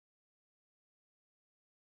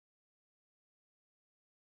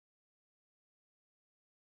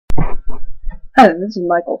Hi, this is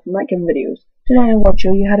Michael from Gimp Videos. Today I want to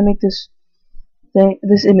show you how to make this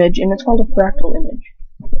image, and it's called a fractal image.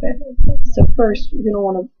 Okay. So first, you're gonna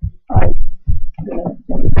want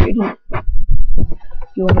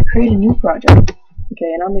to create a new project.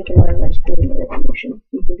 Okay, and I'm making mine my screen resolution.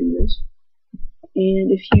 You can do this. And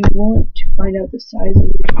if you want to find out the size of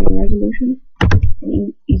your screen resolution,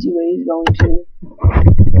 an easy way is going to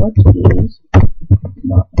what is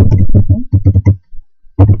my screen resolution.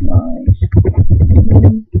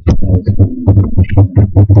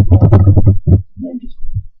 And just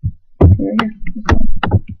here.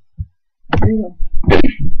 There you go.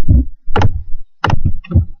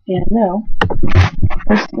 And now,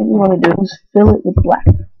 first thing you want to do is fill it with black.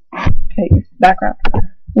 Okay, your background.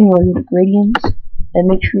 Then you want to go to gradients and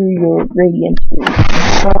make sure your gradient is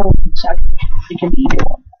full saturation. It can be either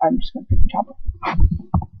one. I'm just going to pick the top one.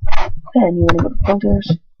 Then you want to go to filters,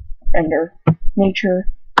 render,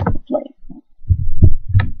 nature, flame.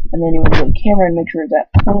 And then you want to go to camera and make sure it's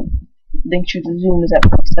at point. Make sure the zoom is at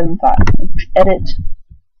 0.75. And push edit.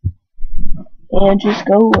 And just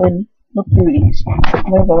go and look through these.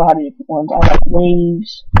 There's a lot of different ones. I like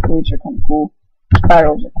waves. Waves are kind of cool.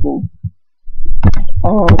 Spirals are cool.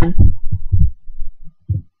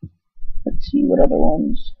 Let's see what other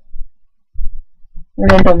ones.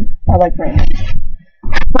 Random. I like random.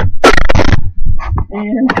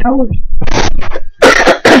 And powers.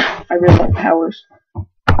 I really like powers.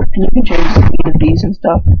 And you can change the speed of these and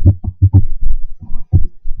stuff.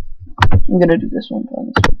 I'm gonna do this one for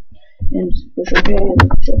this one. And just push OK and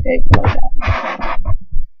push OK like that.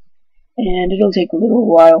 And it'll take a little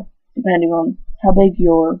while, depending on how big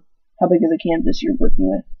of the canvas you're working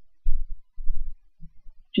with.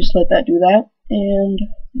 Just let that do that, and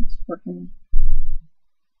it's working.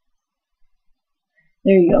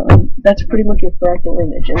 There you go. And that's pretty much your fractal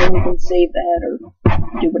image, and then you can save that or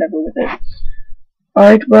do whatever with it.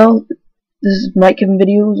 Alright, well, this is Mike giving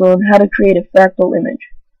videos on how to create a fractal image.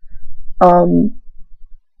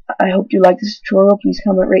 I hope you like this tutorial. Please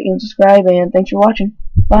comment, rate, and subscribe, and thanks for watching.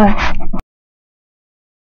 Bye.